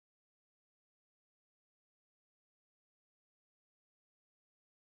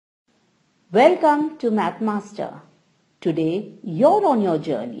Welcome to Math Master. Today you're on your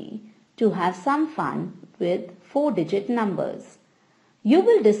journey to have some fun with 4-digit numbers. You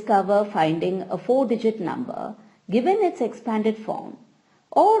will discover finding a 4-digit number given its expanded form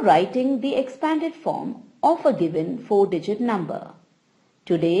or writing the expanded form of a given 4-digit number.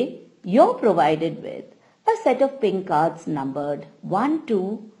 Today you're provided with a set of pink cards numbered 1,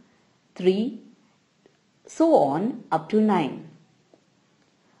 2, 3, so on up to 9.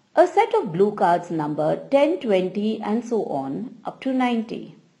 A set of blue cards numbered 10, 20 and so on up to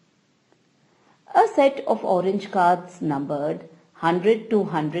 90. A set of orange cards numbered 100,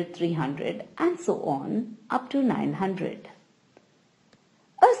 200, 300 and so on up to 900.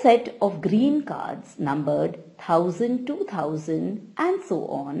 A set of green cards numbered 1000, 2000 and so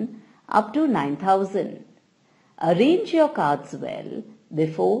on up to 9000. Arrange your cards well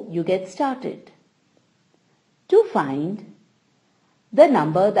before you get started. To find the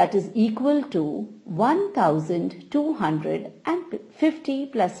number that is equal to 1250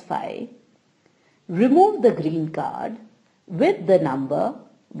 plus 5, remove the green card with the number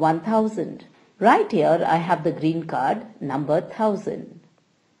 1000. Right here I have the green card number 1000.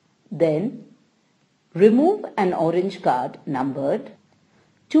 Then remove an orange card numbered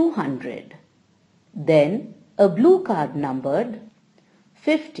 200. Then a blue card numbered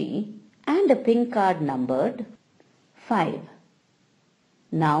 50 and a pink card numbered 5.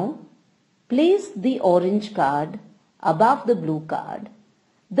 Now, place the orange card above the blue card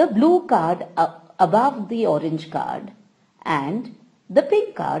above the orange card, and the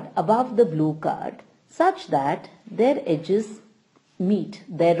pink card above the blue card such that their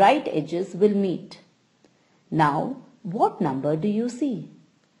right edges will meet. Now, what number do you see?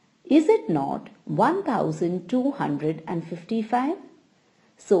 Is it not 1255?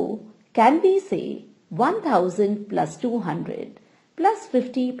 So, can we say 1000 plus 200 plus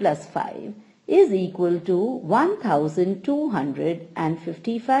 50 plus 5 is equal to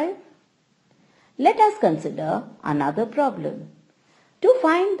 1255? Let us consider another problem. To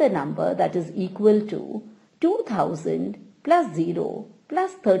find the number that is equal to 2000 plus 0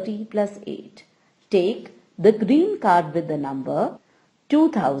 plus 30 plus 8, take the green card with the number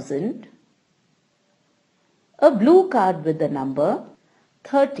 2000, a blue card with the number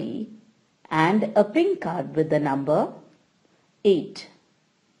 30 and a pink card with the number 8.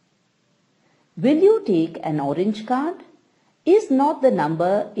 Will you take an orange card? Is not the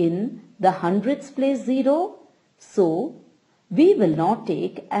number in the hundreds place 0? So, we will not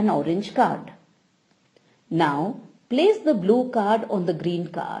take an orange card. Now, place the blue card on the green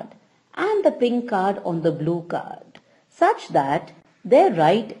card and the pink card on the blue card such that their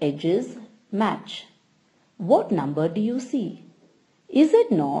right edges match. What number do you see? Is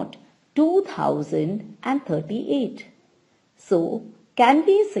it not 2038? So, can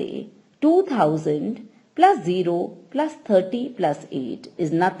we say 2000 plus 0 plus 30 plus 8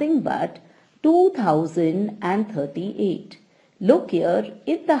 is nothing but 2038. Look here,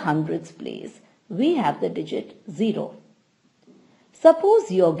 in the hundreds place, we have the digit 0. Suppose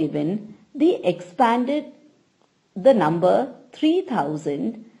you are given the number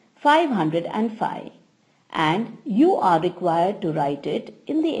 3505 and you are required to write it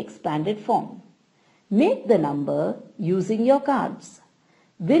in the expanded form. Make the number using your cards.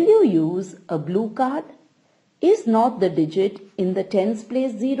 Will you use a blue card? Is not the digit in the tens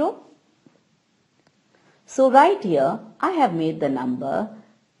place 0? So right here I have made the number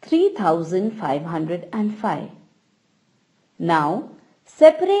 3505. Now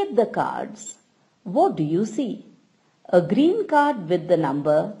separate the cards. What do you see? A green card with the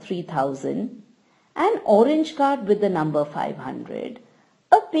number 3000, an orange card with the number 500,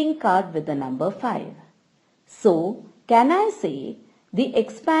 a pink card with the number 5. So, can I say the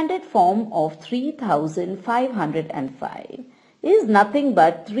expanded form of 3505 is nothing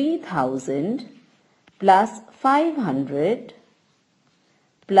but 3000 plus 500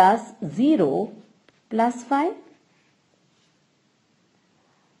 plus 0 plus 5?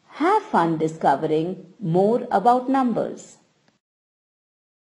 Have fun discovering more about numbers.